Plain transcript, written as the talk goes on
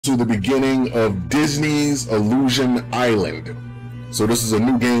To the beginning of Disney's Illusion Island. So this is a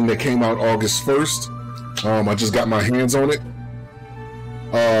new game that came out August 1st. I just got my hands on it.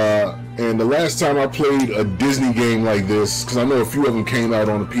 And the last time I played a Disney game like this, because I know a few of them came out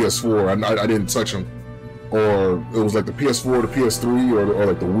on the PS4, I didn't touch them. Or it was like the PS4, the PS3, or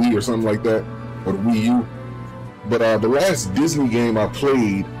like the Wii or something like that, or the Wii U. But the last Disney game I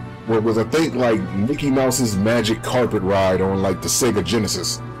played was I think like Mickey Mouse's Magic Carpet Ride on like the Sega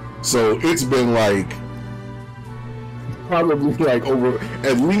Genesis. So it's been like probably like over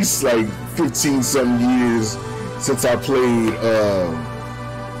at least like 15 something years since I played,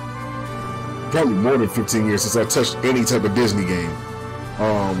 probably more than 15 years since I touched any type of Disney game.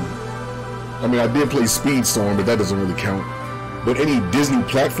 I mean, I did play Speedstorm, but that doesn't really count. But any Disney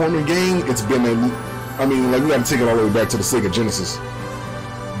platforming game, it's been, I mean, like we gotta take it all the way back to the Sega Genesis.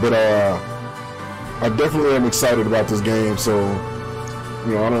 But I definitely am excited about this game, so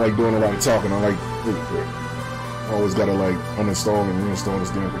you know, I don't like doing a lot of talking. I like, I always gotta like uninstall and reinstall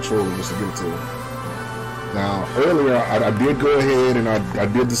this damn controller just to get it to it. Now, earlier I did go ahead and I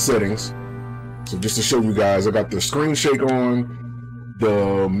did the settings. So just to show you guys, I got the screen shake on,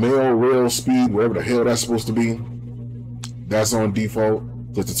 the mail rail speed, wherever the hell that's supposed to be. That's on default.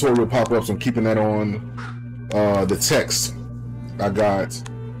 The tutorial pop-ups, I'm keeping that on. The text, I got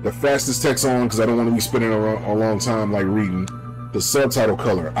the fastest text on because I don't want to be spending a long time like reading. The subtitle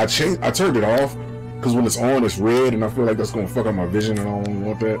color, I turned it off because when it's on, it's red, and I feel like that's gonna fuck up my vision, and I don't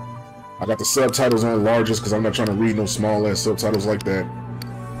want that. I got the subtitles on largest because I'm not trying to read no small ass subtitles like that.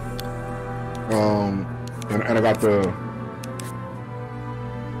 And I got the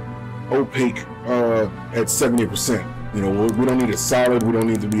opaque at 70%. You know, we don't need it solid. We don't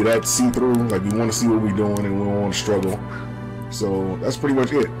need to be that see-through. Like, we want to see what we're doing, and we don't want to struggle. So that's pretty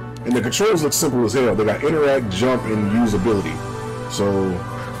much it. And the controls look simple as hell. They got interact, jump, and usability. So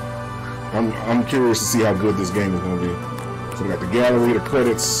I'm curious to see how good this game is going to be. So we got the gallery, the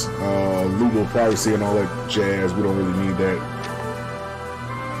credits, legal privacy, and all that jazz. We don't really need that.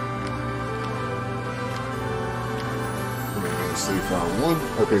 Save file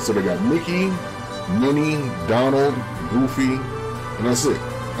 1. Okay, so they got Mickey, Minnie, Donald, Goofy, and that's it.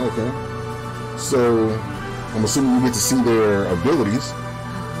 Okay. So I'm assuming we get to see their abilities.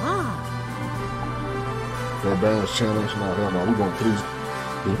 No balance challenge. No, hell no. We're going through.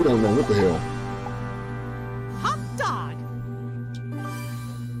 We don't know what the hell. Hot dog.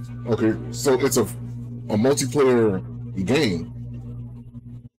 Okay, so it's a multiplayer game.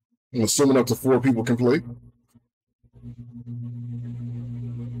 I'm assuming up to 4 people can play.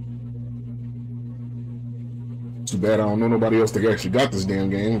 Too bad I don't know nobody else that actually got this damn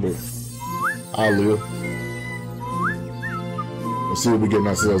game, but I'll live. Let's see what we're getting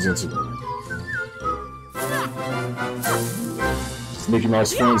ourselves into. Mickey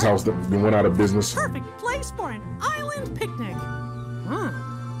Mouse friend's house that went out of business. Perfect place for an island picnic. Huh.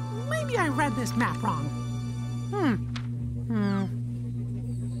 Maybe I read this map wrong.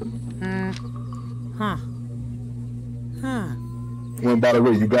 Well, by the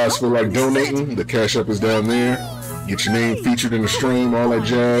way, you guys feel like donating? The Cash App is down there. Get your name featured in the stream, all that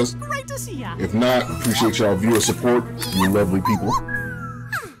jazz. Great to see ya. If not, appreciate y'all viewer support. You lovely people.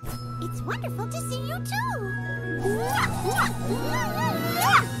 It's wonderful to see you too.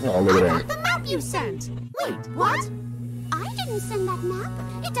 Oh, look at that. The map you sent. Wait, what? I didn't send that map.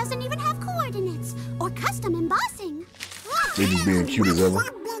 It doesn't even have coordinates or custom embossing. They just being cute as ever.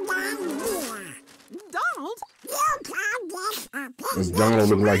 Donald? It's Donald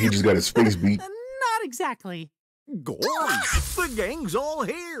looking like he just got his face beat. Not exactly. Gosh, the gang's all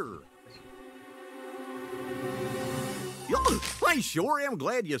here. I sure am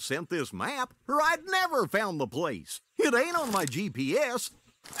glad you sent this map, or I'd never found the place. It ain't on my GPS.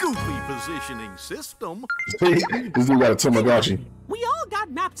 Goofy positioning system. This dude got a Tamagotchi. We all got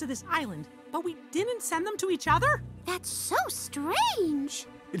maps of this island, but we didn't send them to each other? That's so strange.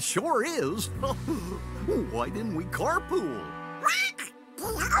 It sure is. Why didn't we carpool?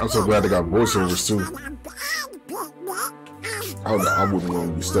 I'm so glad they got voiceovers too. I wouldn't want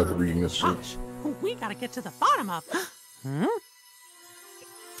to be stuck reading this shit. Gosh, we gotta get to the bottom of. Am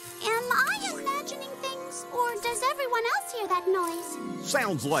I imagining things, or does everyone else hear that noise?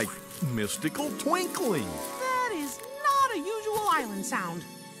 Sounds like mystical twinkling. That is not a usual island sound.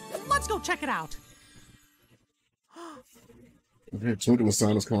 Let's go check it out. Okay, twinkling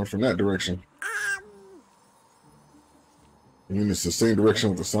sound is coming from that direction. You mean it's the same direction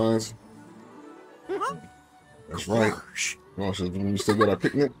with the signs? That's right. Oh, so when we still got our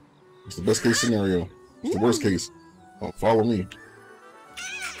picnic, it's the best case scenario. It's the worst case. Oh, follow me.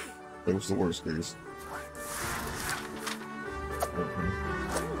 That was the worst case. Okay.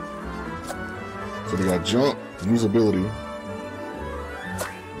 So they got jump, usability.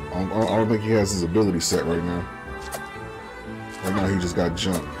 I don't think he has his ability set right now. Right now he just got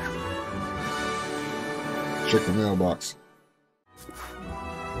jump. Check the mailbox.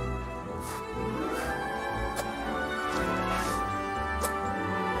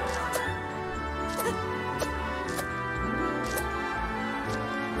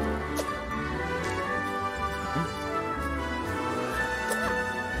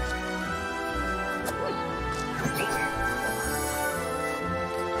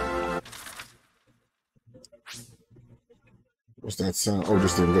 What's that sound? Oh,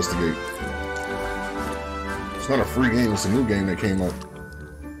 just to investigate. It's not a free game, it's a new game that came up.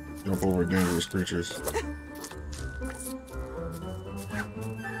 Jump over dangerous creatures.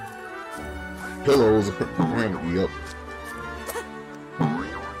 Pillows, apparently, yep.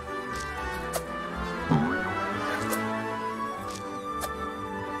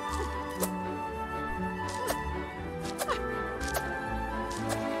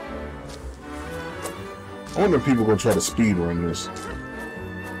 I wonder if people are gonna try to speed run this.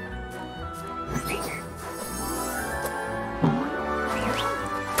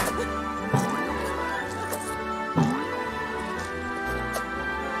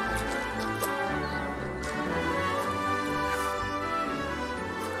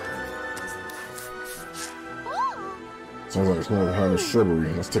 Sounds like it's going behind the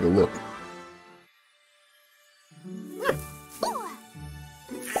shrubbery. Let's take a look.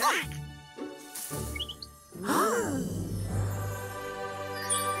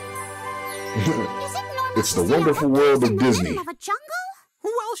 It's the wonderful world of Disney. Of a jungle?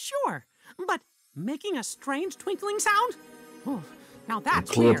 Well, sure. But making a strange twinkling sound? Oh, now that's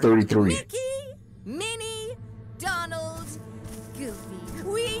Club weird. 33. Mickey, Minnie, Donald, Goofy,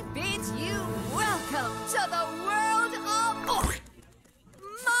 we bid you welcome to the world of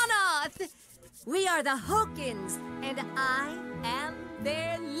Monoth. We are the Hokins, and I am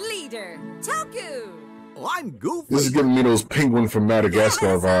their leader, Toku. Oh, I'm Goofy. This is giving me those penguin from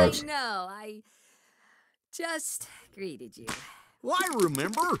Madagascar Yes, vibes. I know. I just greeted you. Well, I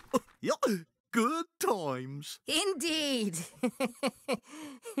remember. Yeah, good times. Indeed.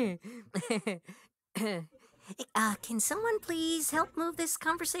 Can someone please help move this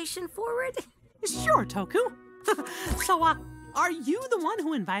conversation forward? Sure, Toku. So, are you the one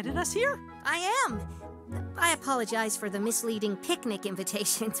who invited us here? I am. I apologize for the misleading picnic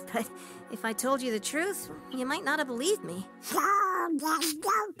invitations, but if I told you the truth, you might not have believed me. So there's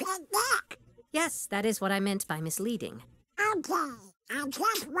no picnic. Yes, that is what I meant by misleading. Okay, I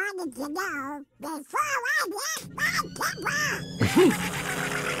just wanted to know before I left my papa.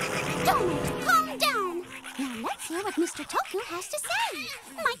 Donald, calm down. Now let's hear what Mr. Toku has to say.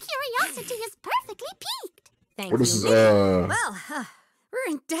 My curiosity is perfectly piqued. Thank What you. this is, Well, we're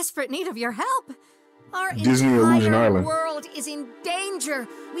in desperate need of your help. Our Disney Illusion entire Island. world is in danger.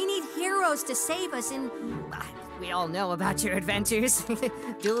 We need heroes to save us, and we all know about your adventures.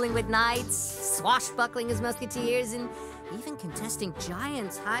 Dueling with knights, swashbuckling as musketeers, and even contesting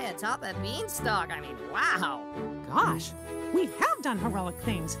giants high atop a beanstalk. I mean, wow. Gosh, we have done heroic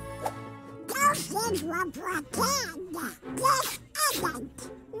things. Those things were pretend. This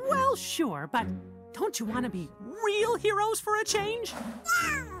isn't. Well, sure, but don't you want to be real heroes for a change?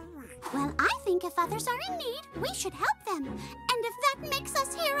 No. Well, I think if others are in need, we should help them. And if that makes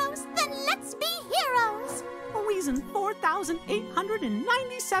us heroes, then let's be heroes. Reason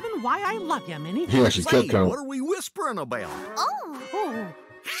 4,897 why I love you, Minnie. He actually Say, kept count. what are we whispering about? Oh. Oh,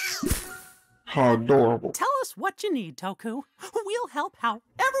 How adorable. tell us what you need, Toku. We'll help however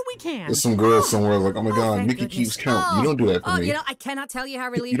we can. There's some girl somewhere like, oh my god, thank Mickey goodness. keeps count. You don't do that for me. You know, I cannot tell you how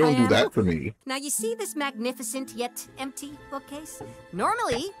relieved You I don't am. do that for me. Now, you see this magnificent yet empty bookcase?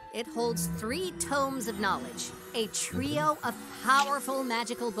 Normally, it holds 3 tomes of knowledge, a trio of powerful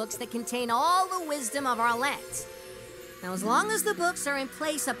magical books that contain all the wisdom of our lands. Now, as long as the books are in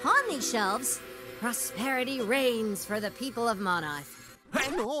place upon these shelves, prosperity reigns for the people of Monoth.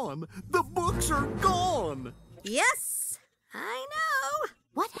 Hang on, the books are gone. Yes, I know.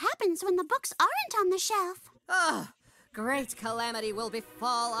 What happens when the books aren't on the shelf? Oh, great calamity will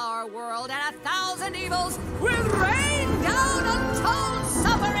befall our world, and 1,000 evils will rain down untold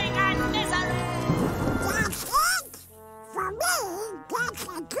suffering and misery. That's it. For me, that's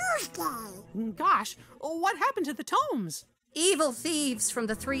a Tuesday. Gosh, what happened to the tomes? Evil thieves from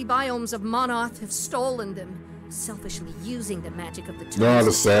the 3 biomes of Monoth have stolen them, selfishly using the magic of the tomes Ah, the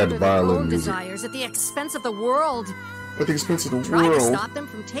to sad further their violin own music. desires at the expense of the world. At the expense of the Try to world. stop them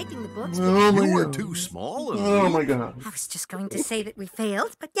from taking the books. but Oh my You were god. too small and Oh my god. I was just going to say that we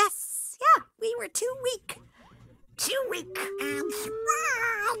failed, but yes, yeah, we were too weak. Too weak. I'm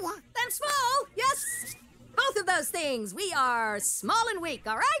small. And small, yes, things. We are small and weak,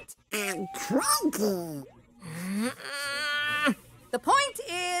 all right? I'm cranky. The point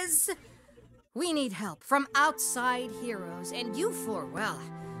is, we need help from outside heroes. And you four, well,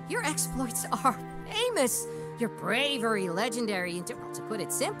 your exploits are famous. Your bravery legendary. And to put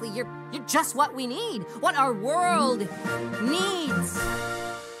it simply, you're just what we need. What our world needs.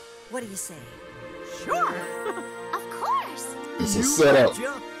 What do you say? Sure. Of course. It's a setup.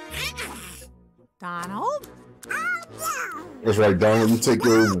 Donald? Oh, no. That's right, Donald. You take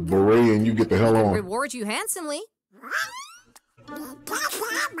your beret and you get the hell on. Reward you handsomely. Because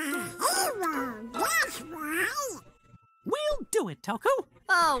I'm a hero, that's why. We'll do it, Toku.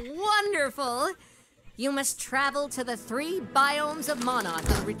 Oh, wonderful. You must travel to the 3 biomes of Monarch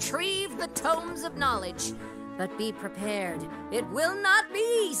and retrieve the tomes of knowledge. But be prepared. It will not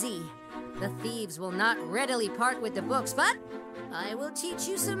be easy. The thieves will not readily part with the books, but I will teach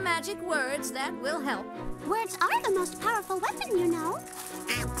you some magic words that will help. Words are the most powerful weapon, you know.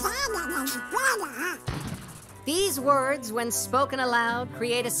 These words, when spoken aloud,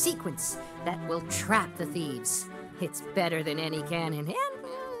 create a sequence that will trap the thieves. It's better than any cannon, and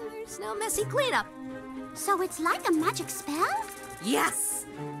there's no messy cleanup. So it's like a magic spell? Yes!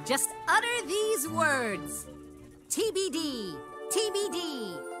 Just utter these words. TBD,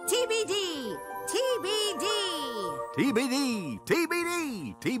 TBD, TBD, TBD. TBD,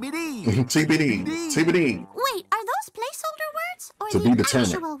 TBD, TBD. TBD, TBD. Wait, are those placeholder words or To the be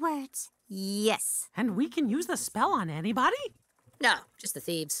determined. actual words? Yes. And we can use the spell on anybody? No, just the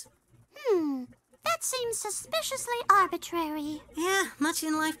thieves. That seems suspiciously arbitrary. Yeah, much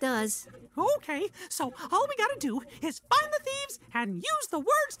in life does. Okay, so all we gotta do is find the thieves and use the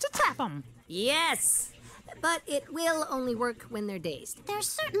words to trap them. Yes, but it will only work when they're dazed. There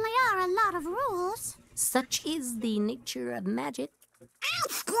certainly are a lot of rules. Such is the nature of magic.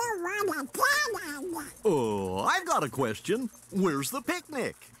 I still want a cannon. Oh, I've got a question. Where's the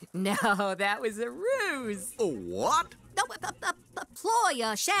picnic? No, that was a ruse. Oh, what? No, a ploy,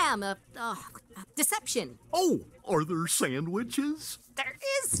 a sham, a deception. Oh, are there sandwiches? There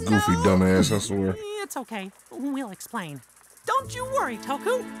is Goofy no... dumbass, I swear. It's okay. We'll explain. Don't you worry,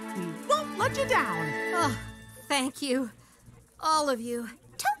 Toku. We won't let you down. Oh, thank you. All of you.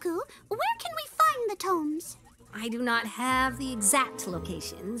 Toku, where can we find the tomes? I do not have the exact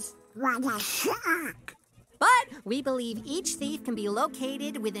locations, What a shock. but we believe each thief can be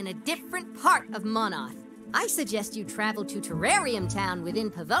located within a different part of Monoth. I suggest you travel to Terrarium Town within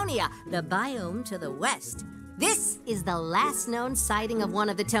Pavonia, the biome to the west. This is the last known sighting of one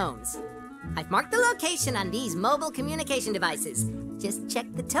of the tomes. I've marked the location on these mobile communication devices. Just check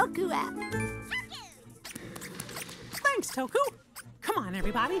the Toku app. Thanks, Toku. Come on,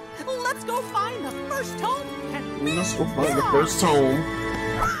 everybody. Let's go find the first tome and meet Let's go find the Mom. first tome.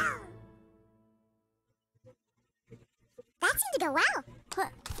 That seemed to go well.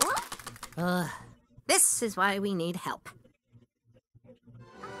 What? This is why we need help.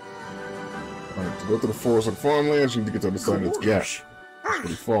 Alright, to go to the forest and farmlands, you need to get to the other side of this gap. It's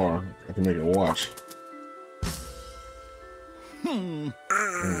pretty far. I can make it watch.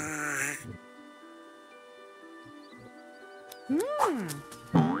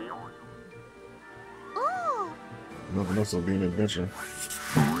 Oh, Nothing else will be an adventure.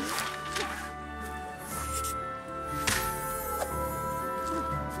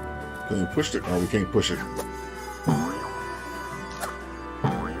 Can you push it? Oh, we can't push it.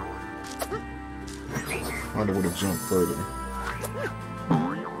 Find a way to jump further.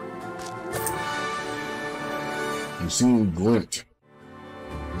 You've seen Glint.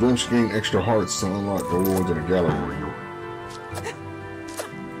 Glimpse gain extra hearts to unlock rewards in the gallery.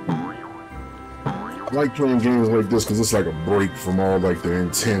 I like playing games like this because it's like a break from all like the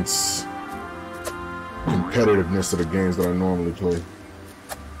intense competitiveness of the games that I normally play.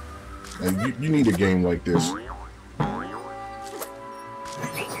 Like, you need a game like this.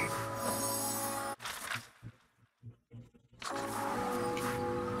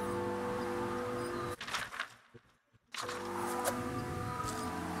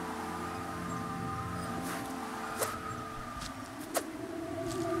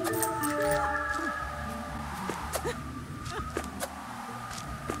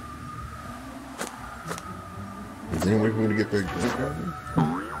 Is there any way for me to get that?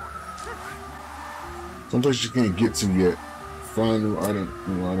 Some places you can't get to yet. Find new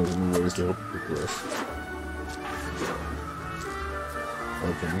items, new ways to help you progress.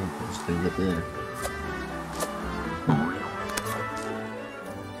 Okay, I just can't get there.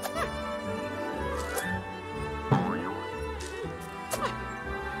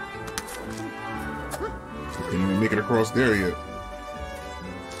 Can't even make it across there yet.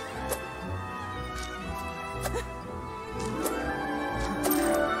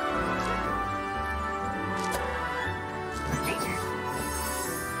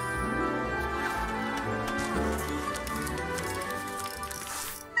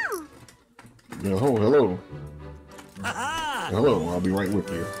 Yeah, oh, hello. Hello, I'll be right with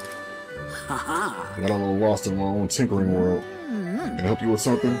you. I got a little lost in my own tinkering world. Can I help you with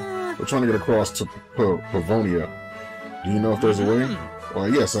something? We're trying to get across to Pavonia. Do you know if there's a way? Well,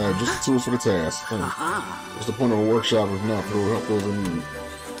 yes, I have just the tools for the task. What's the point of a workshop if not to help those in need?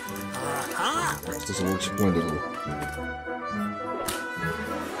 This will work splendidly.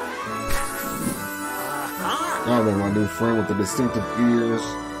 Now then, my new friend with the distinctive ears,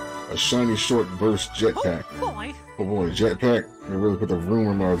 a shiny short burst jetpack. Oh boy. Oh boy, jetpack? They really put the room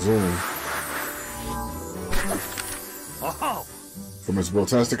in my zoom. From its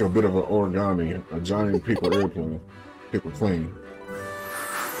brotastic, a bit of an origami, a giant paper airplane, paper plane.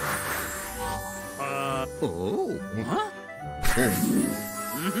 Oh. Okay.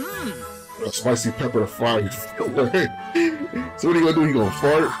 A spicy pepper to fire. So what are you gonna do? You gonna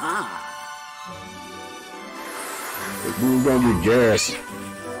fart? We're gonna get gas.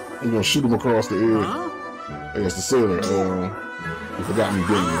 You're gonna shoot him across the edge. Hey, it's the sailor. You forgot me,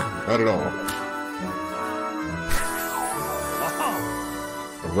 didn't you? Not at all.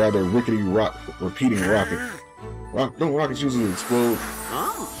 A rather rickety repeating rocket. Don't rockets usually explode?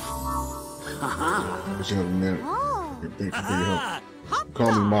 But you have a minute. Thank you for your help.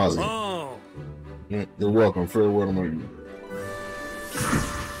 Call me Mozzie. Yeah, you're welcome. Farewell to you.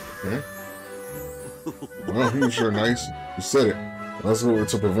 Okay. Well, he was sure nice. You said it. Let's go over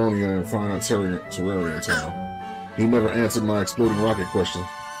to Pavonia and find out Terrarian Town. He never answered my exploding rocket question.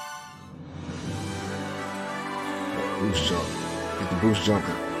 Boost jump. Get the boost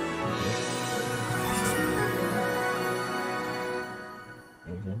jumping.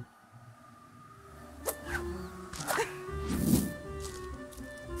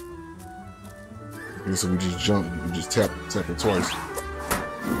 Okay, so we just jump. We just tap it twice.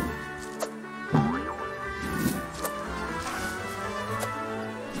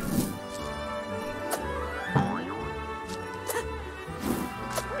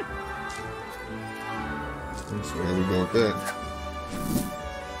 So there we go with that.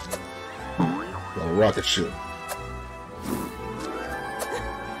 Got a rocket ship.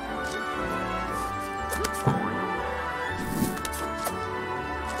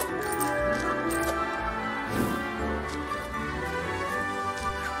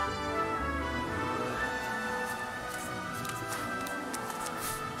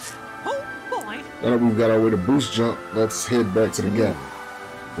 Now that we've got our way to boost jump, let's head back to the gap.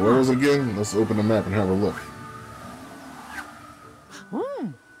 Where is it again? Let's open the map and have a look.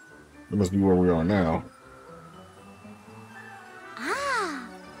 That must be where we are now.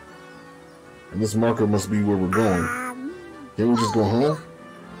 And this marker must be where we're going. Can't we just go home?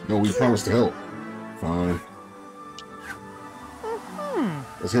 No, we promised to help. Fine.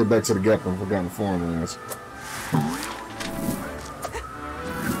 Let's head back to the gap and Forgotten Farmlands.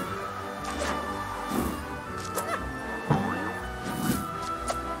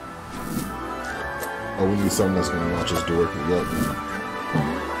 Oh, we need something that's going to launch us directly up.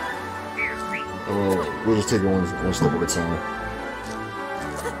 We'll just take it one step at a time.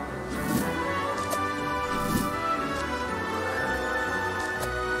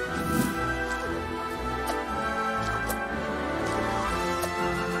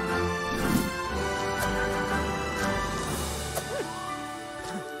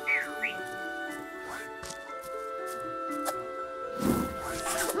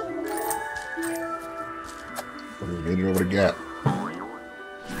 We made it over the gap.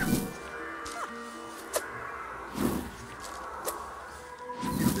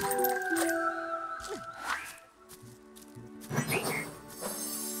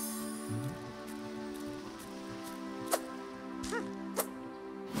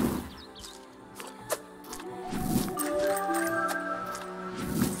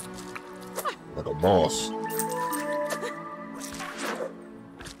 Like a boss.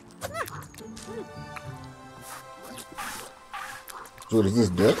 So is this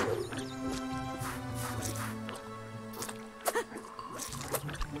death?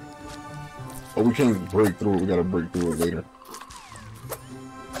 Oh, we can't break through it. We gotta break through it later.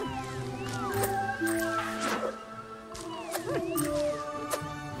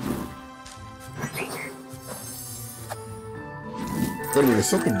 Wait a minute, is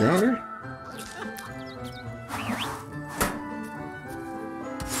something down there?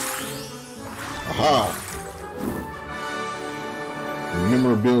 Aha!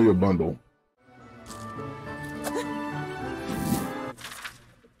 Memorabilia bundle.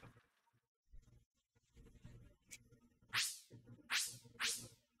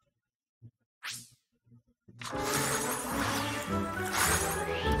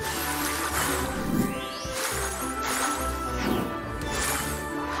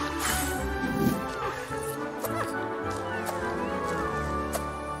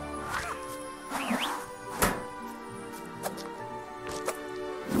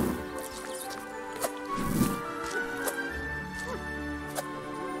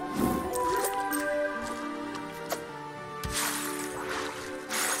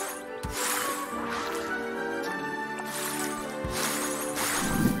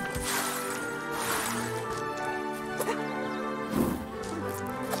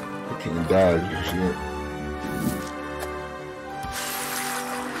 Can't dodge and shit.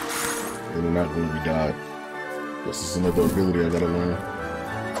 And not when we died. This is another ability I gotta learn.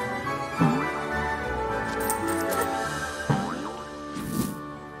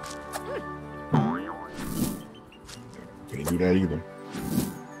 Can't do that either.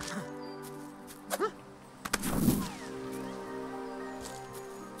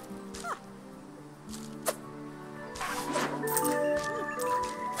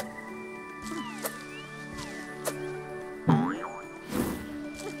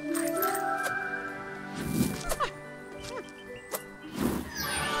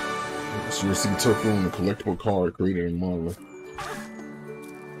 You'll see Toku on the collectible card created in Marvel.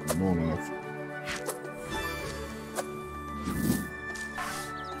 Monolith.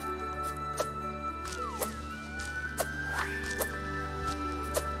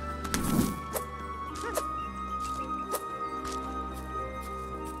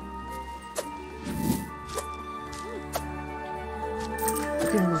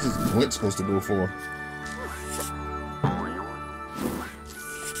 What was this glint supposed to go for?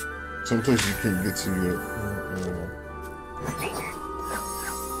 Some places you can't get to yet.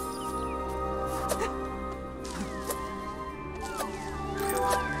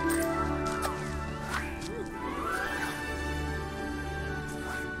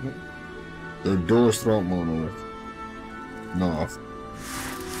 The doors throughout Monolith. North.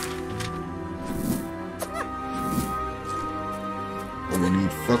 And we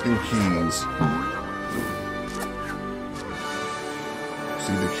need fucking keys.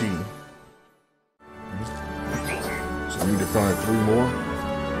 See the key. So we need to find 3 more.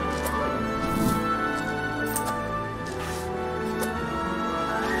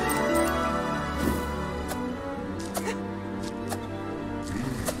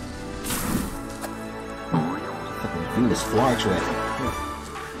 Fucking Venus flytrap.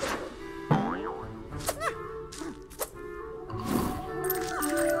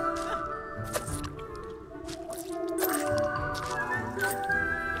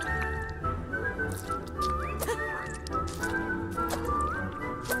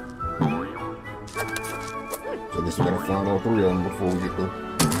 So I guess we gotta find all 3 of them before we get the...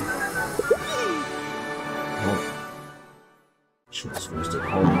 Oh. Shit, it's supposed to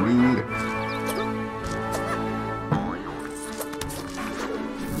hard to read.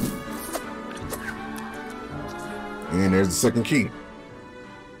 And there's the second key.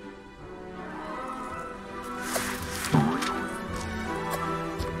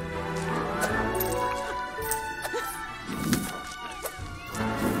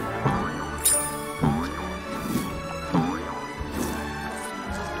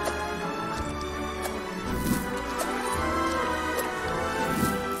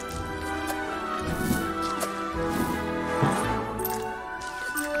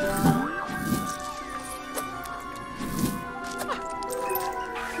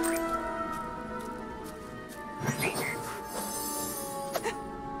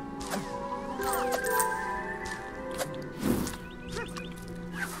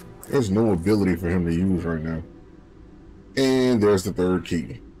 There's no ability for him to use right now. And there's the 3rd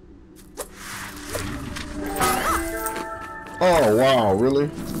key. Oh, wow, really?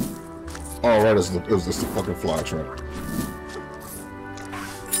 Oh, right, it was just a fucking fly trap.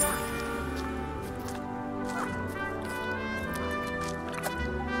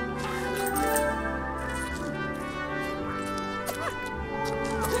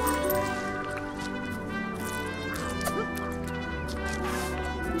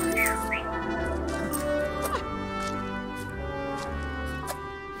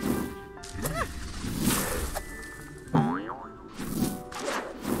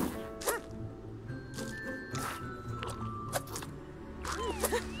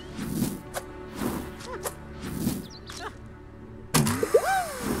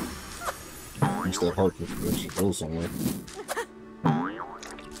 That heart that should go somewhere.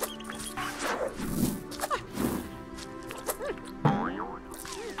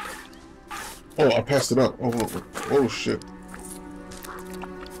 Oh, I passed it up. Oh shit.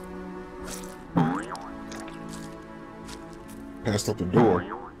 Passed up the door.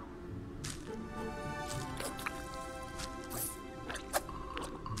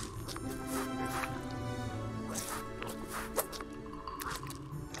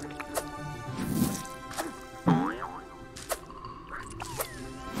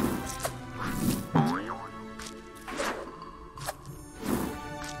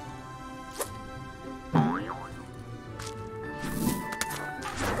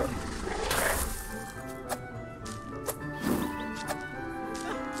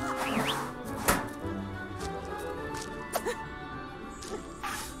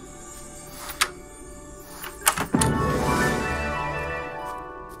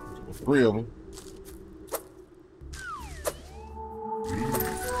 3 of them.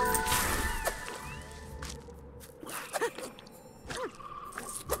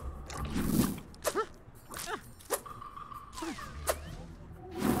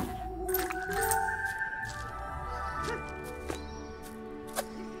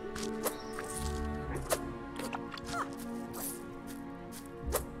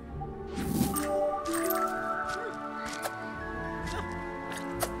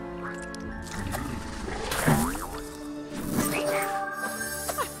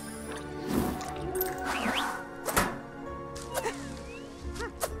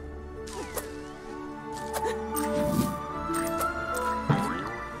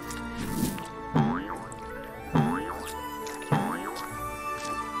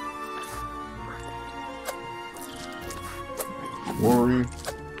 Worry.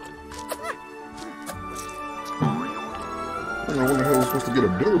 I don't know when the hell we're supposed to get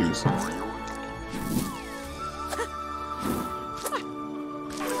abilities.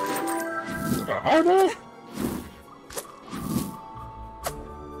 Eyeball?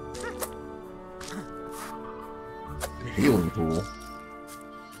 Healing pool.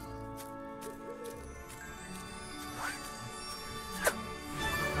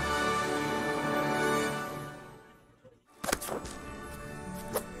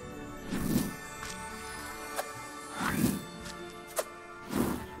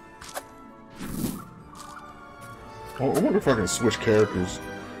 Oh, I wonder if I can switch characters.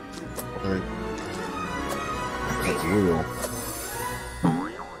 Like, at will.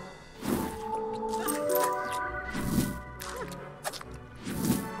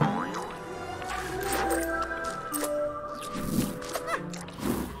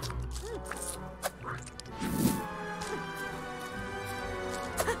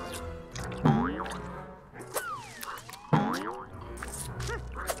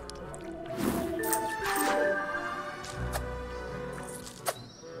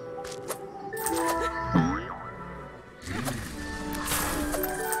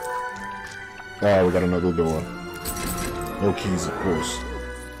 Ah, we got another door. No keys, of course.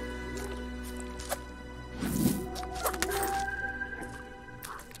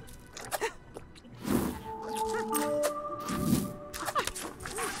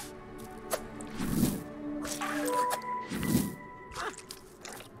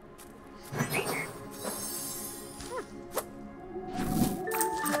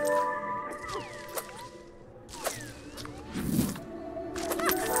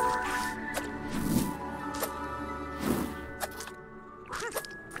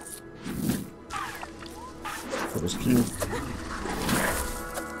 That was cute.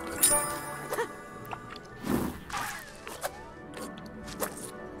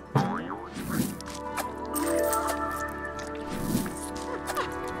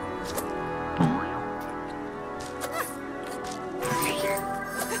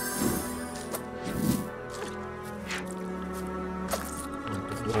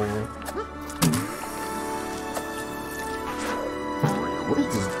 What is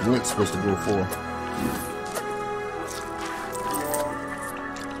this glint supposed to go for?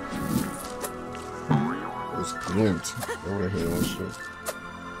 This glint. What the hell is shit?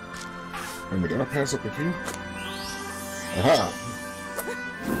 And did I pass up the key? Aha!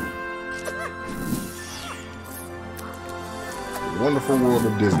 The wonderful world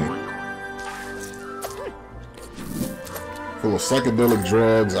of Disney. Full of psychedelic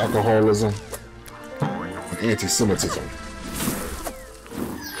drugs, alcoholism, and anti-Semitism.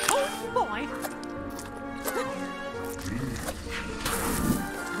 Oh boy!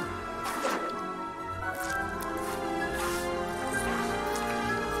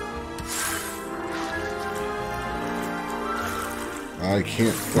 I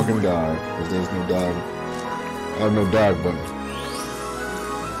can't fucking dive, because there's no dive. I have no dive button.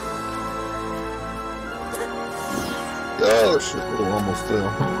 Oh shit, we're almost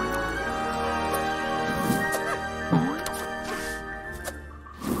there.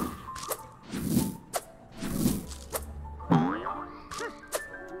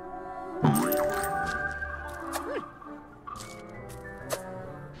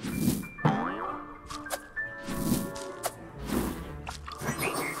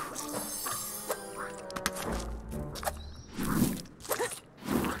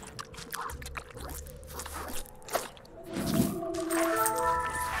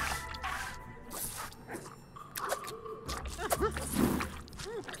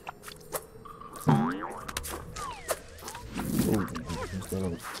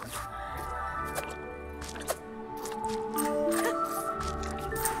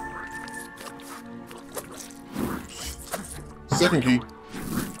 Second key.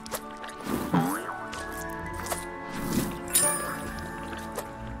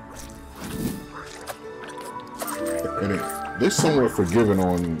 somewhat forgiving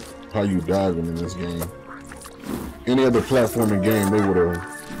on how you diving in this game. Any other platforming game, they would have.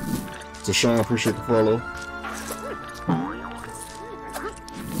 So Sean, appreciate the follow.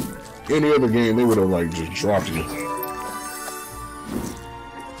 Any other game, they would have like just dropped you.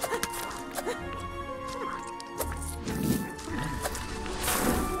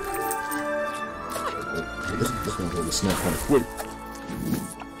 This one's gonna snap kind of quick.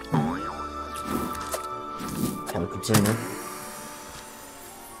 Hard container.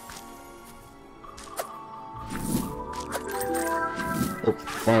 Oh,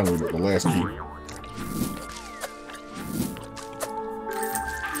 finally, the last key.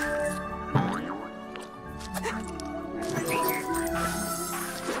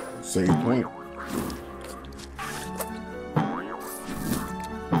 Save point.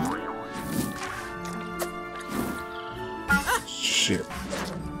 Shit.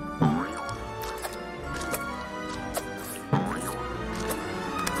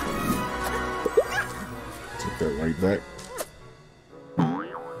 Take that right back.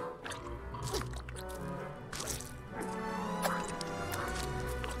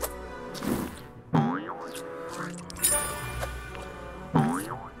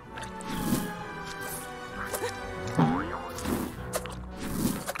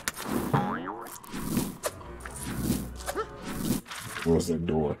 What was that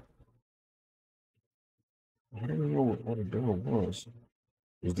door? I don't know what the door was.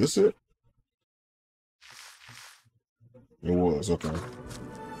 Was this it? It was, okay.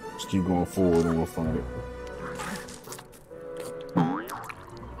 Just keep going forward and we'll find it.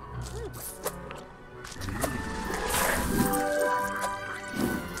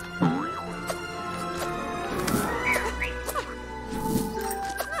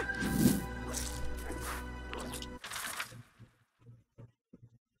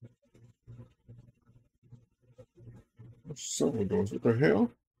 Several doors. What the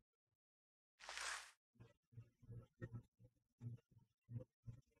hell?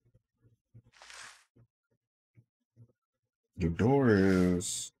 The door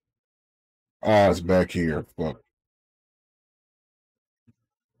is... Ah, it's back here. Fuck.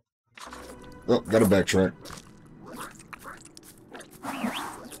 Oh, gotta backtrack.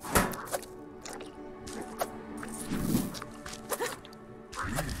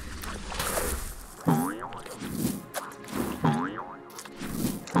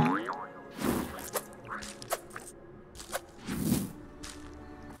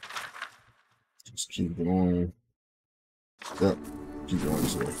 Keep going. Yep. Keep going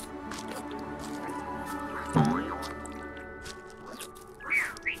this way.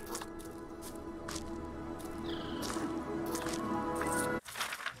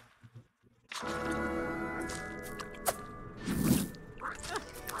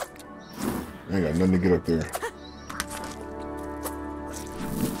 I ain't got nothing to get up there.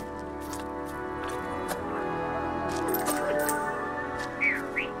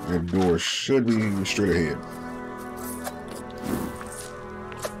 That door should be straight ahead.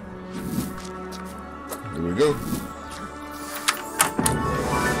 Here we go.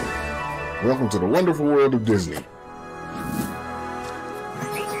 Welcome to the wonderful world of Disney.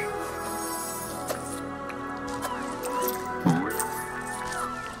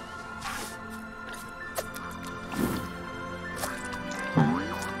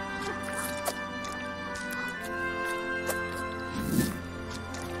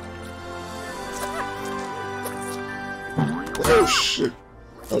 Oh shit!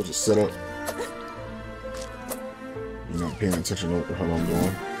 That was just set up. You're not paying attention to what the hell I'm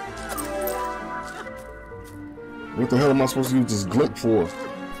doing. What the hell am I supposed to use this glint for? I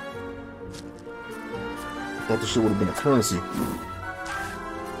thought this shit would have been a currency.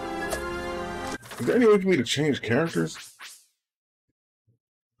 Is there any way for me to change characters?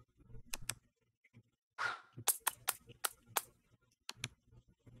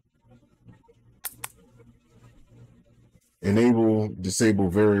 Enable, disable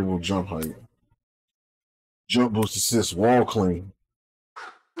variable jump height. Jump boost assist, wall cling.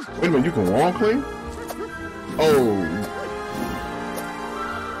 Wait a minute, you can wall cling? Oh.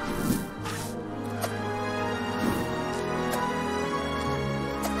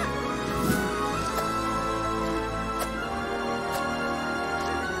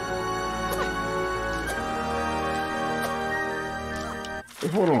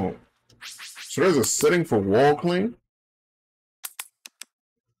 Wait, hold on. So there's a setting for wall cling?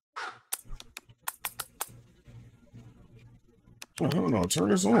 Oh, hell no, turn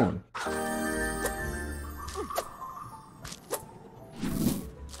this on. How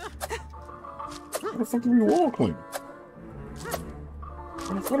the fuck do we wall cling?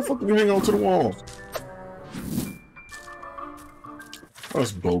 How the fuck do we hang on to the walls? Oh,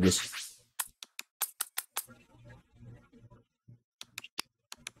 that's bogus.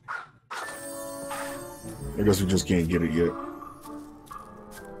 I guess we just can't get it yet.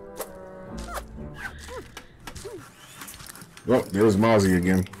 Well, there's Mozzie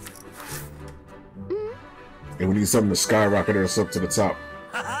again. And we need something to skyrocket us up to the top.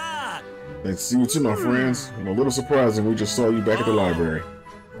 Nice to see you too, my friends. I'm a little surprising we just saw you back at the library.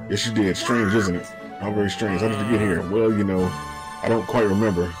 Yes, you did. Strange, isn't it? How very strange. How did you get here? Well, you know, I don't quite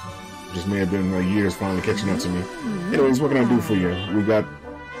remember. Just may have been years finally catching up to me. Anyways, what can I do for you? We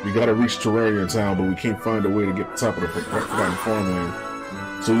gotta reach Terraria Town, but we can't find a way to get to the top of the forgotten farmland.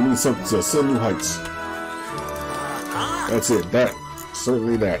 So you need something to ascend new heights. That's it. That.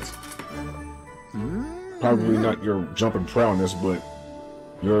 Certainly that. Probably not your jumping prowess, but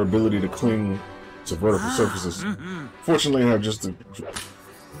your ability to cling to vertical surfaces. Fortunately, I have just a...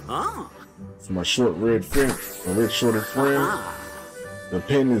 For my short red friend, a red-shorted friend, the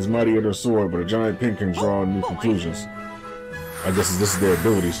pen is mightier than a sword, but a giant pen can draw new conclusions. I guess this is their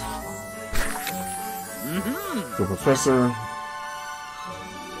abilities. For a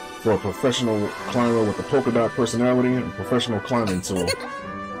professional climber with a polka dot personality and professional climbing tool.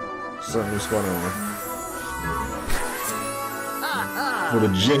 Certainly spot on. For the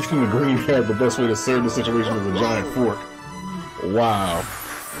gent in the green hat, the best way to serve the situation is a giant fork. Wow.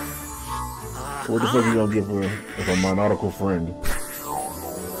 What the fuck are you gonna get for a monautical friend?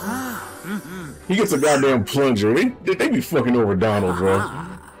 He gets a goddamn plunger. They be fucking over Donald, bro.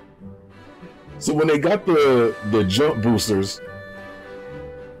 So when they got the jump boosters,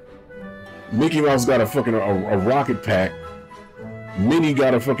 Mickey Mouse got a fucking a rocket pack. Minnie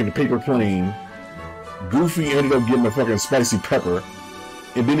got a fucking paper plane. Goofy ended up getting a fucking spicy pepper.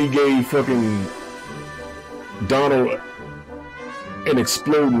 And then he gave fucking Donald an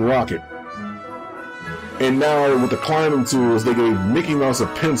exploding rocket. And now with the climbing tools, they gave Mickey Mouse a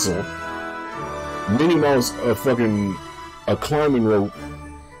pencil, Minnie Mouse a climbing rope,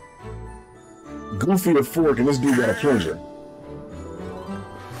 Goofy a fork, and this dude got a plunger.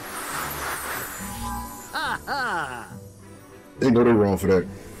 They know they're wrong for that.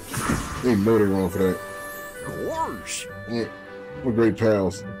 They know they're wrong for that. Gosh. Yeah, we're great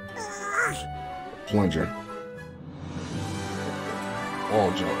pals. Plunger.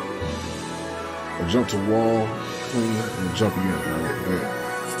 All jump. A jump to wall, clean, and jump again. Alright, bam.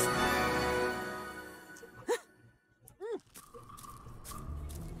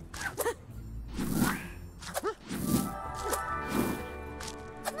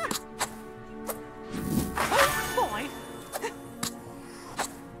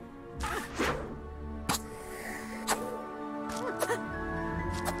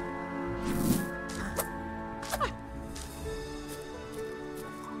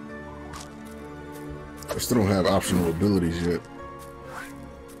 I still don't have optional abilities yet.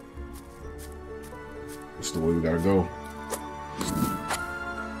 That's the way we gotta go.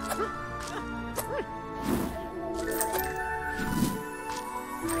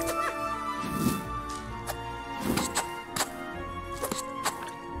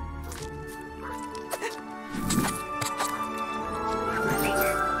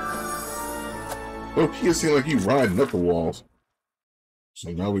 Oh, he seems like he's riding up the walls. So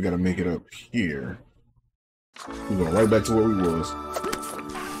now we gotta make it up here. We're going right back to where we was.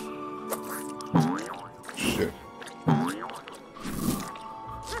 Shit.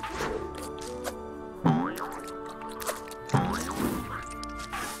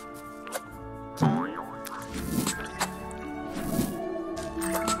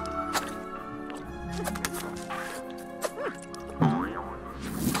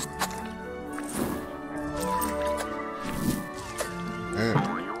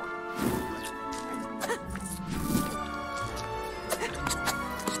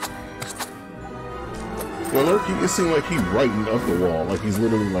 Well, look, it seemed like he's writing up the wall, like he's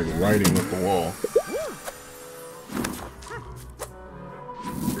literally like writing up the wall.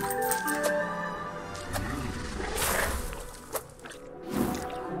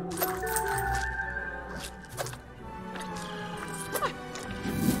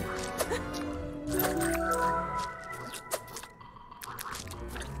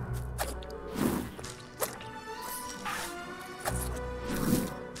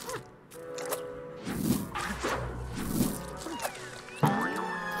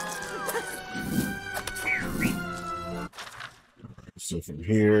 So from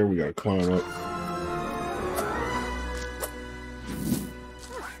here, we gotta climb up.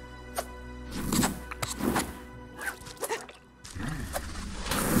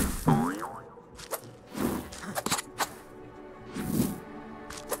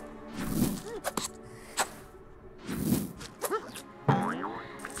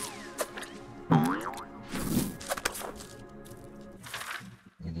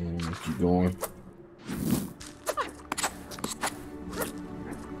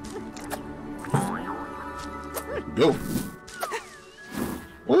 go.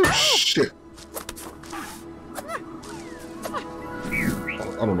 Oh shit!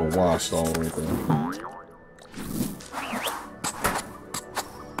 I don't know why I stalled right there.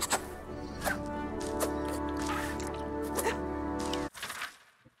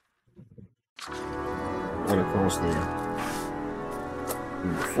 Right across there.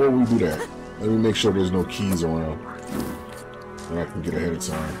 And before we do that, let me make sure there's no keys around. And I can get ahead of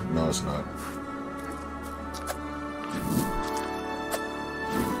time. No, it's not.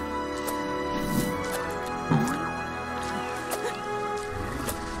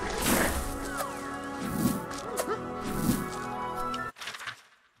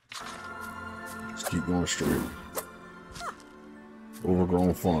 Let's keep going straight.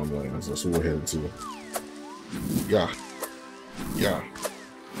 Overgrown farmlands. That's what we're headed to. Yeah. Yeah.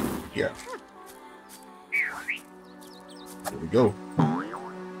 Yeah. There we go.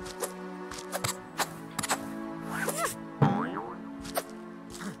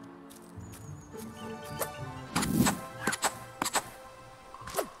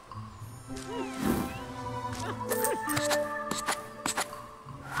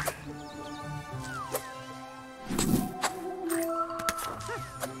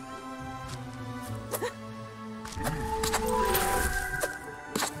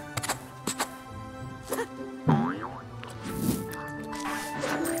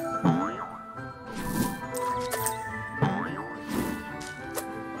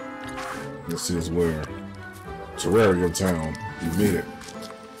 This is where Terraria Town. You made it.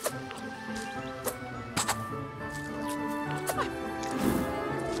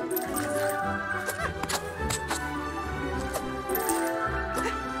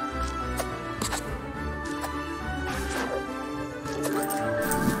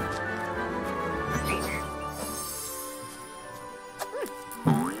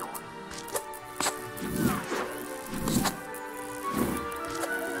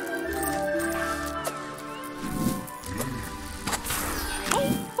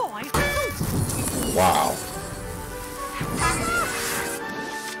 Wow.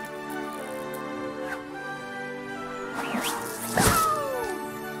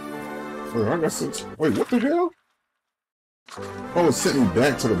 Wait, I got some. Wait, what the hell? Oh, it's sent me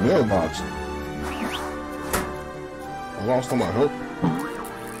back to the mailbox. I lost all my help.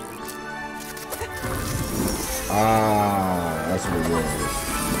 Ah, that's what it was.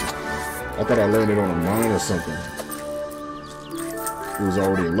 I thought I landed on a mine or something. It was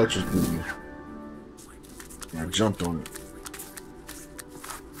already electrocuting. I jumped on it.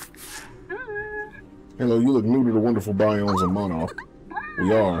 Hello, you look new to the wonderful biomes of Monarch.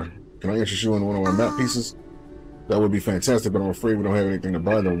 We are. Can I interest you in one of our map pieces? That would be fantastic, but I'm afraid we don't have anything to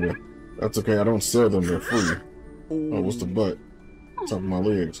buy them with. That's okay, I don't sell them, they're free. Oh, what's the butt? Top of my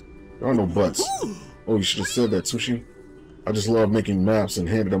legs. There are no butts. Oh, you should have said that, Sushi. I just love making maps and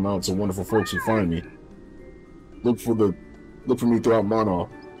handing them out to wonderful folks who find me. Look for me throughout Monarch.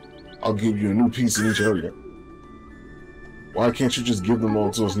 I'll give you a new piece in each area. Why can't you just give them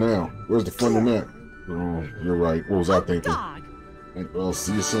all to us now? Where's the fun in that? Oh, you're right. What was I thinking? Well,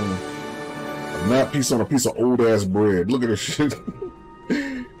 see you soon. A map piece on a piece of old-ass bread. Look at this shit.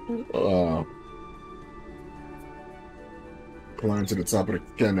 Climb to the top of the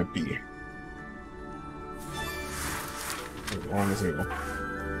canopy. On the table.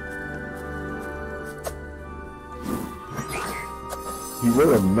 He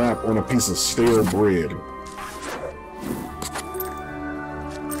wrote a map on a piece of stale bread.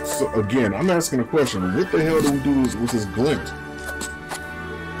 So again, I'm asking a question. What the hell do we do with this glint?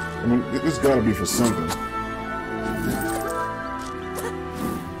 I mean, this gotta be for something.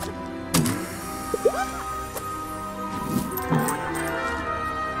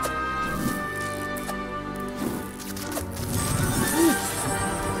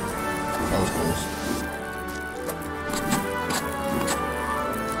 That was close.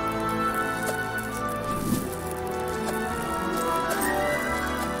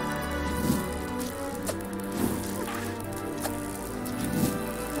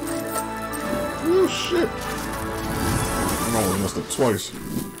 Oh shit! I almost missed it twice.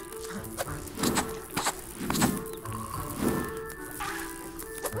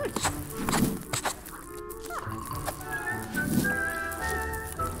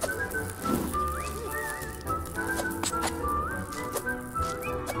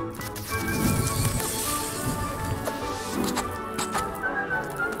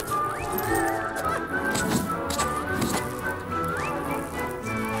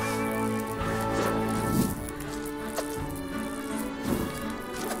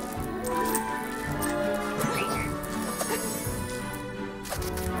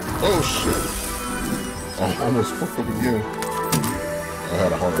 Oh shit. Oh almost fucked up again. I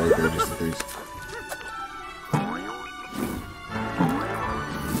had a heart right there just in case.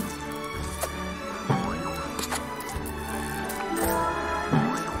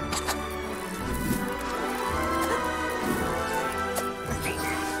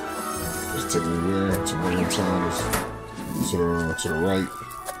 Just taking me where? To one time to the right.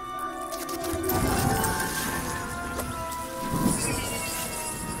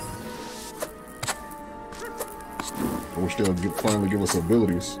 I wish they'll finally give us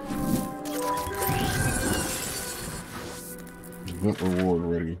abilities. Event reward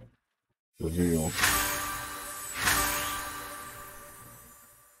ready. Reveal.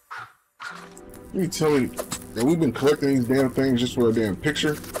 You tell me that we've been collecting these damn things just for a damn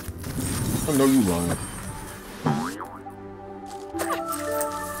picture? I know you lying.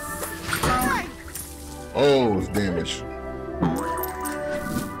 Oh, it's damage.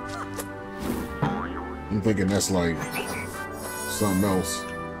 I'm thinking that's like something else.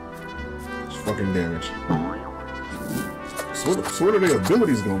 It's fucking damage. So what are their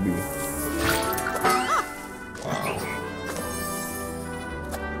abilities gonna be? Wow.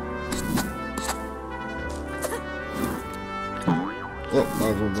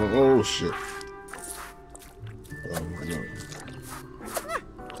 Oh shit. No.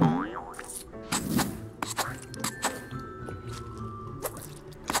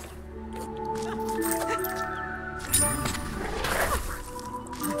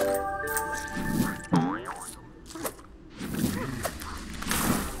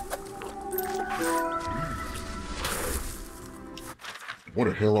 Where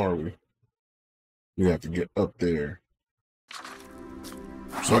the hell are we? We have to get up there.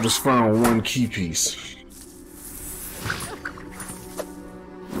 So I just found one key piece.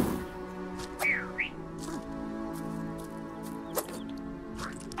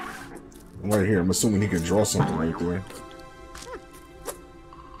 Right here. I'm assuming he can draw something right there.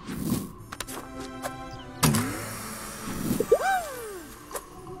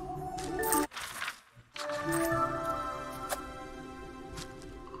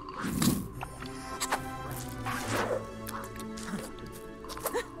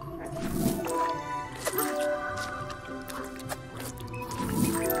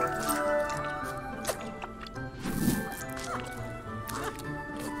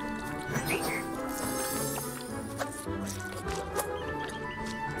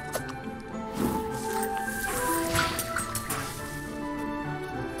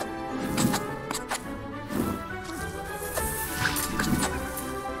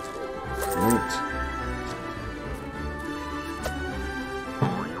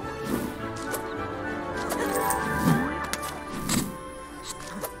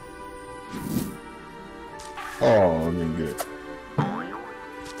 Oh, I didn't get it.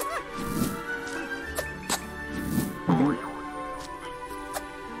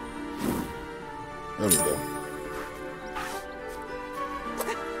 There we go.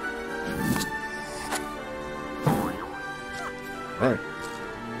 Alright.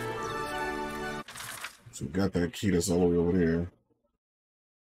 So we got that key that's all the way over there.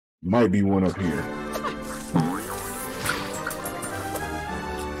 Might be one up here.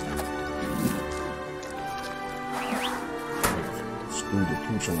 Screwed the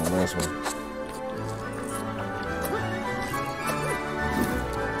pooch on the last one.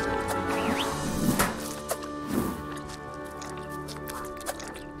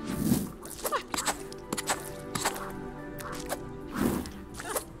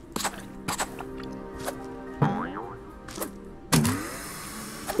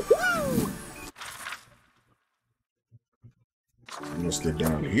 Let's get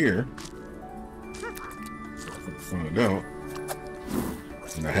down here. Find out.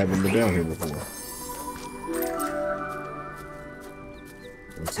 And I haven't been down here before.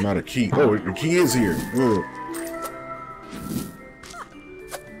 It's not a key. Oh, the key is here. Good.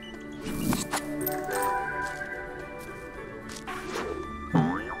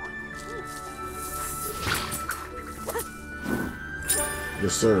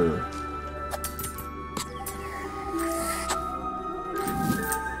 Yes, sir.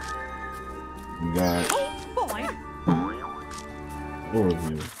 We got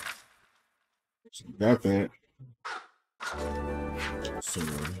overview. So got that. So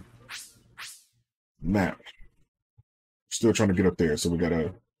map. Still trying to get up there, so we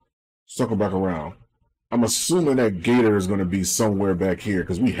gotta circle back around. I'm assuming that gator is gonna be somewhere back here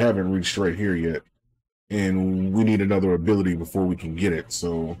because we haven't reached right here yet, and we need another ability before we can get it.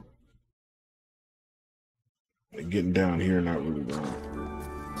 So getting down here, not really going.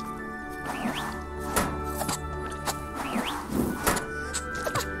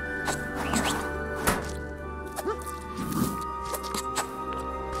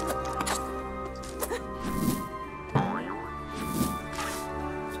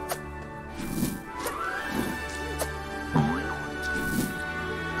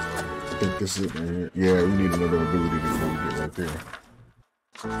 this is it right here. Yeah, we need another ability before we get right there.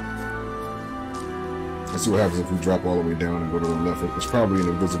 Let's see what happens if we drop all the way down and go to the left. It's probably an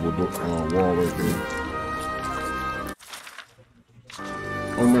invisible wall right there.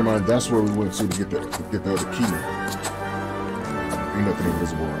 Oh, never mind. That's where we went to get the other key. Ain't nothing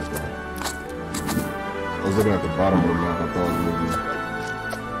invisible right there. I was looking at the bottom of the map. I thought it would be.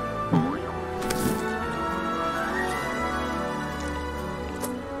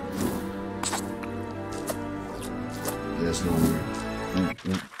 There's no way.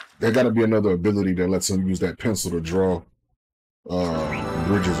 There got to be another ability that lets him use that pencil to draw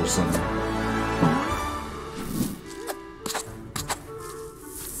bridges or something.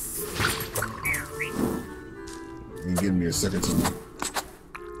 Give me a second to.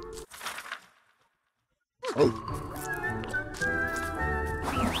 Oh,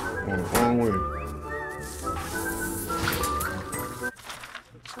 going the wrong way.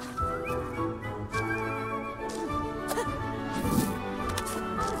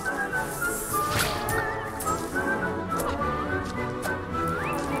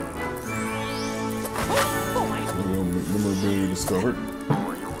 Memorability discovered.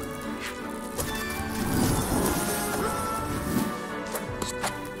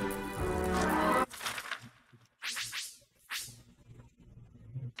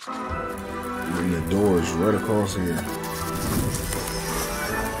 And the door is right across here.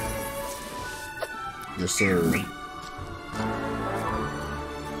 Yes, sir.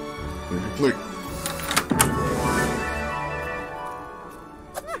 Click.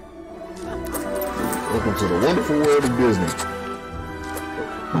 Welcome to the wonderful world of Disney.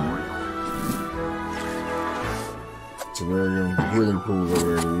 Terrarium, healing pool over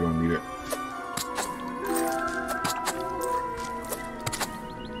there, but we don't need it.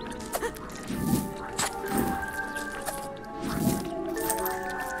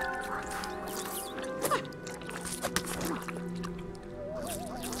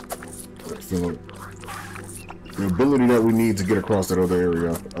 The ability that we need to get across that other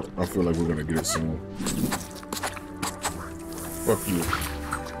area, I feel like we're gonna get it soon. Fuck you.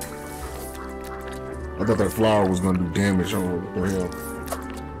 I thought that flower was gonna do damage. Oh, what the hell?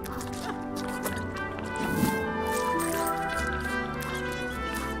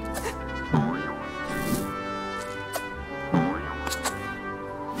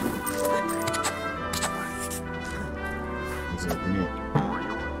 What's happening?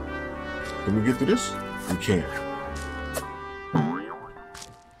 Can we get through this? We can't.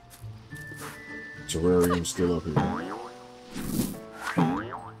 Terrarium's still up here.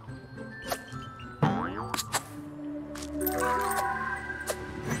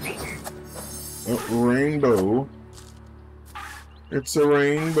 Oh, rainbow. It's a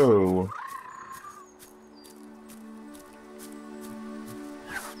rainbow.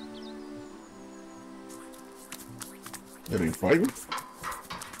 That ain't fighting.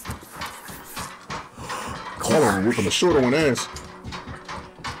 Call on whipping the shorter one ass.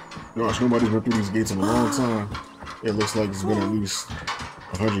 Gosh, nobody's been through these gates in a long time. It looks like it's been at least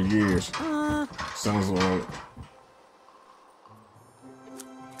 100 years. Sounds like.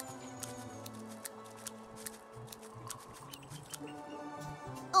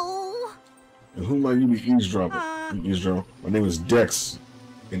 Oh. And who might you be eavesdropping? Eavesdrop. My name is Dex,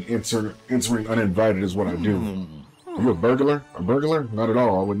 and entering uninvited is what I do. Are you a burglar? A burglar? Not at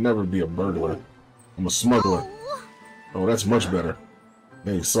all. I would never be a burglar. I'm a smuggler. Oh, that's much better.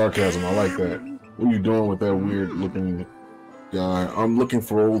 Hey, sarcasm. I like that. What are you doing with that weird-looking guy? I'm looking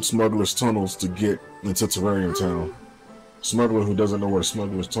for old smugglers' tunnels to get into Terrarium Town. Smuggler who doesn't know where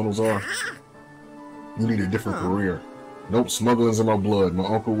smugglers' tunnels are? You need a different career. Nope, smuggling's in my blood. My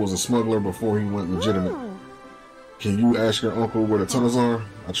uncle was a smuggler before he went legitimate. Can you ask your uncle where the tunnels are?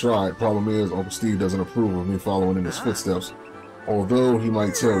 I tried. Problem is, Uncle Steve doesn't approve of me following in his footsteps. Although he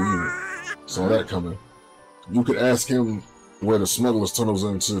might tell you. Saw that coming. You could ask him where the smugglers' tunnels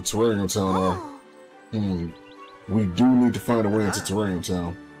into Terrarium Town are. We do need to find a way into Terrarium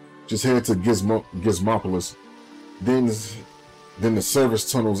Town. Just head to Gizmopolis. Then the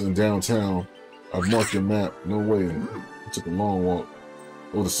service tunnels in downtown. I've marked your map. No way. It took a long walk.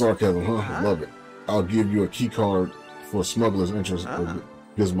 Oh, the sarcasm, huh? I love it. I'll give you a key card for smuggler's entrance of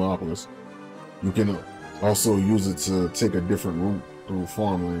Gizmopolis. You can also use it to take a different route through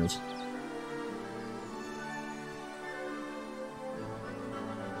farmlands.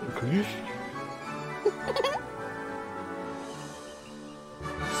 Okay.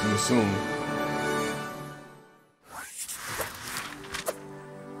 See you soon.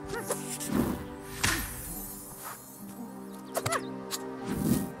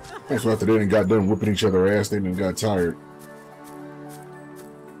 So after they done got done whipping each other ass, they done got tired.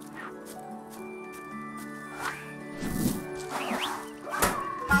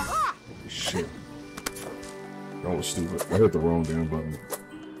 shit. That was stupid. I hit the wrong damn button.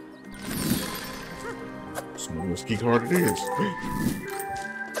 Let's kick hard it is.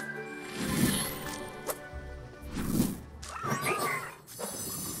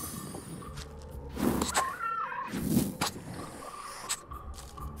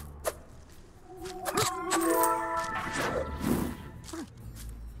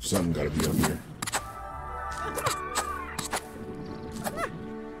 Something gotta be up here.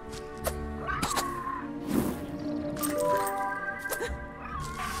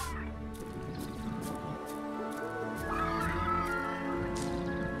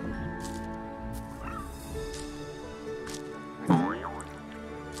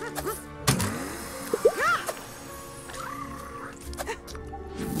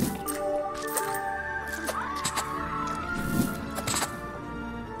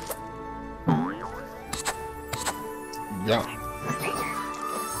 Yeah.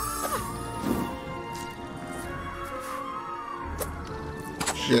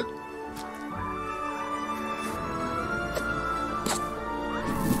 Shit.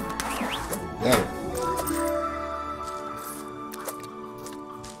 Got it.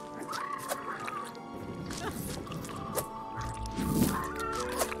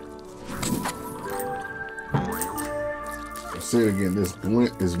 I'll say it again, this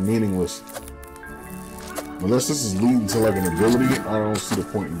glint is meaningless. Unless this is leading to like an ability, I don't see the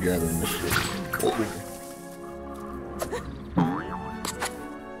point in gathering this shit. Oh.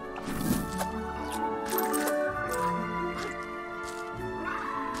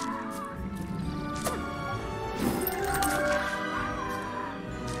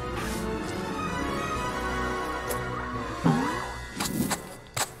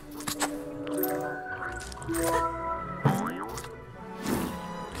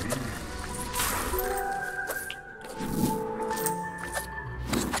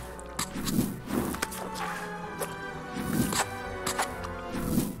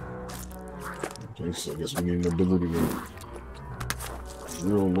 Okay, so I guess we need an ability to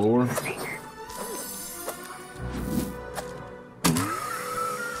drill lower.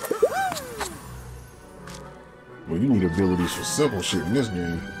 Well, you need abilities for simple shit in this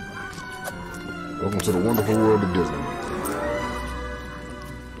game. Welcome to the wonderful world of Disney.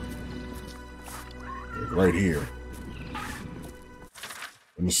 Right here.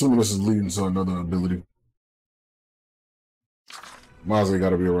 I'm assuming this is leading to another ability. Mazzy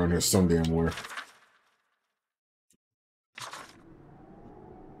gotta be around here some damn where.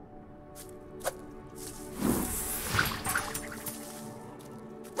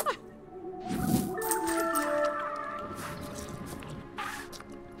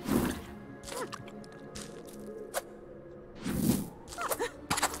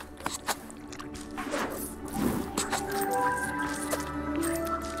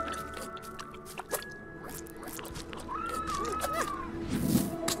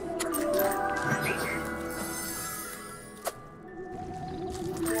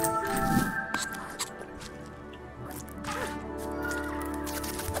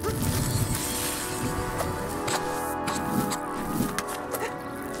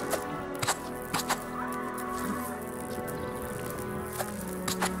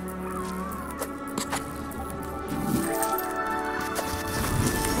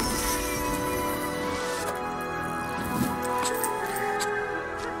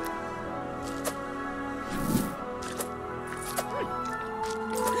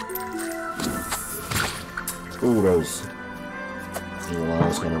 Ooh, those. Well, I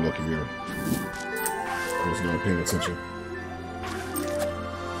was kind of lucky here. I was not paying attention.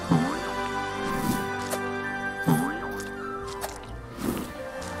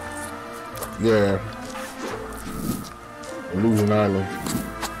 Yeah. Illusion Island.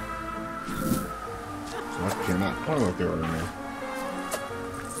 So I cannot climb up there right now.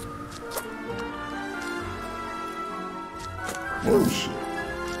 Oh shit.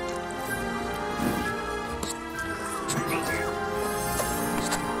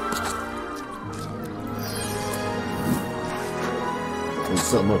 There's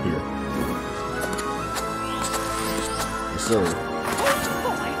something up here. Yes, sir.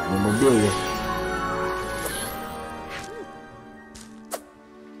 Memorabilia.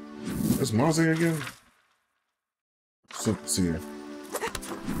 That's Mazzy again? Something's here.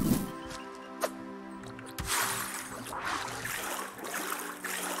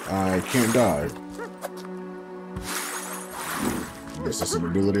 I can't dive. I guess that's an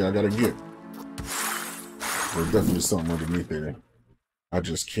ability I gotta get. There's definitely something underneath there. I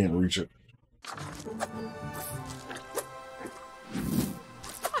just can't reach it.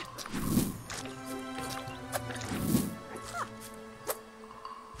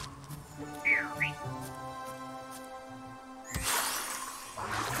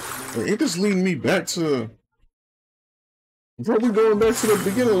 Ain't this leading me back to... Bro, we going back to the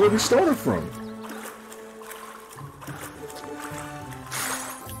beginning where we started from.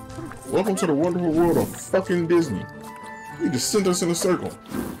 Welcome to the wonderful world of fucking Disney. You just sent us in a circle.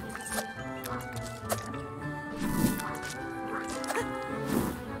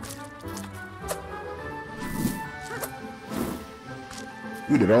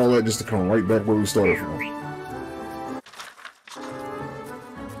 We did all that just to come right back where we started from.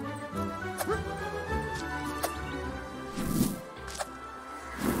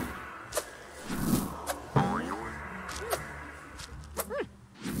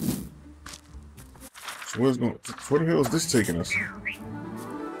 So where the hell is this taking us?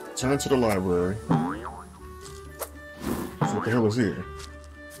 Turn to the library. So what the hell is here?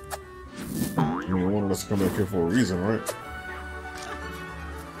 I mean, they wanted us to come back here for a reason, right?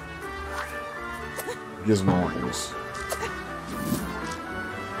 Gizmos.